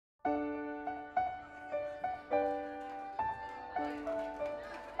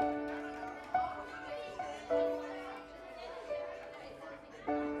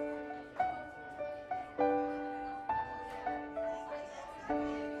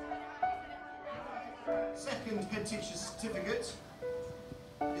Second head teacher certificate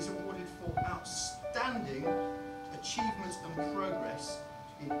is awarded for outstanding achievement and progress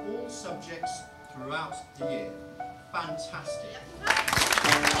in all subjects throughout the year. Fantastic.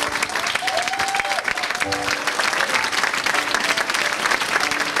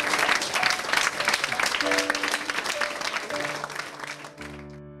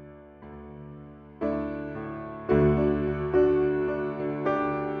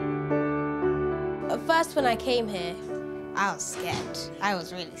 At first, when I came here, I was scared. I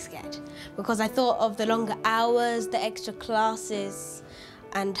was really scared because I thought of the longer hours, the extra classes,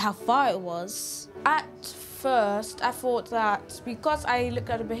 and how far it was. At first, I thought that because I looked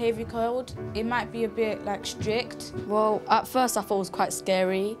at the behaviour code, it might be a bit strict. Well, at first I thought it was quite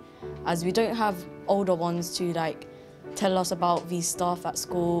scary, as we don't have older ones to tell us about these stuff at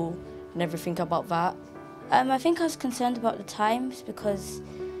school and everything about that. I think I was concerned about the times because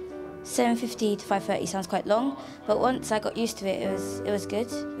 7:50 to 5:30 sounds quite long, but once I got used to it, it was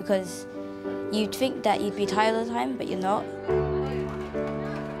good because you'd think that you'd be tired all the time, but you're not.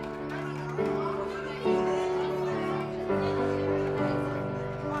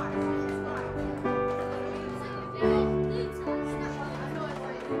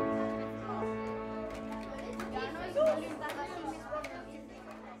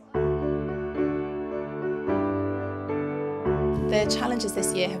 The challenges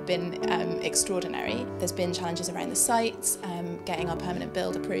this year have been extraordinary. There's been challenges around the sites, getting our permanent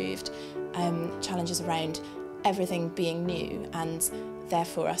build approved, challenges around everything being new and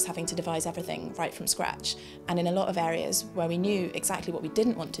therefore us having to devise everything right from scratch. And in a lot of areas where we knew exactly what we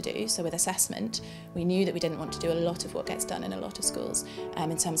didn't want to do, so with assessment, we knew that we didn't want to do a lot of what gets done in a lot of schools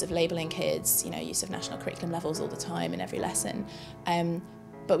in terms of labelling kids, use of national curriculum levels all the time in every lesson.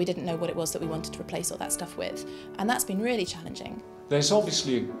 But we didn't know what it was that we wanted to replace all that stuff with. And that's been really challenging. There's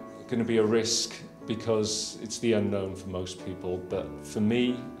obviously going to be a risk because it's the unknown for most people, but for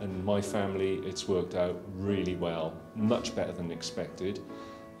me and my family, it's worked out really well, much better than expected.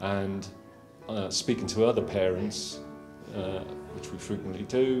 And speaking to other parents, which we frequently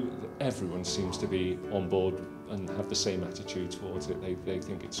do, everyone seems to be on board and have the same attitude towards it. They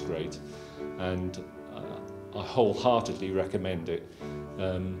think it's great. And I wholeheartedly recommend it.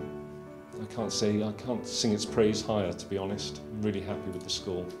 I can't sing its praise higher, to be honest. I'm really happy with the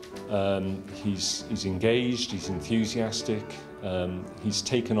school. He's engaged, he's enthusiastic, he's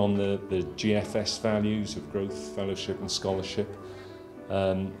taken on the GFS values of growth, fellowship and scholarship.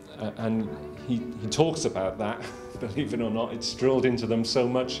 And he talks about that, believe it or not. It's drilled into them so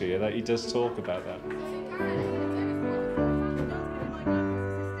much here that he does talk about that.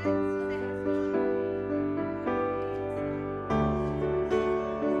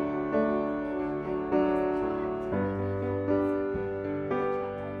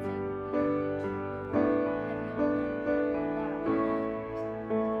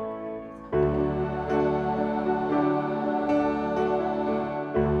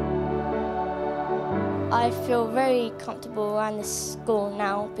 I feel very comfortable around this school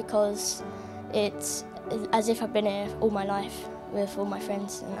now because it's as if I've been here all my life with all my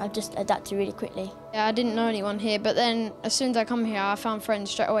friends, and I've just adapted really quickly. Yeah, I didn't know anyone here, but then as soon as I come here I found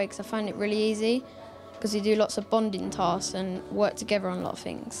friends straight away because I find it really easy because we do lots of bonding tasks and work together on a lot of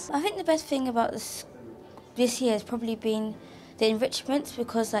things. I think the best thing about this year has probably been the enrichments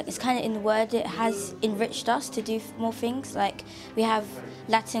because it's kind of in the word, it has enriched us to do more things. We have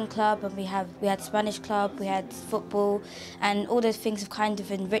Latin club and we had Spanish club, we had football, and all those things have kind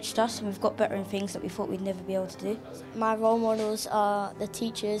of enriched us and we've got better in things that we thought we'd never be able to do. My role models are the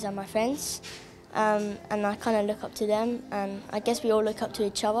teachers and my friends, and I kind of look up to them, and I guess we all look up to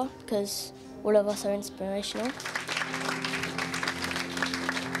each other because all of us are inspirational.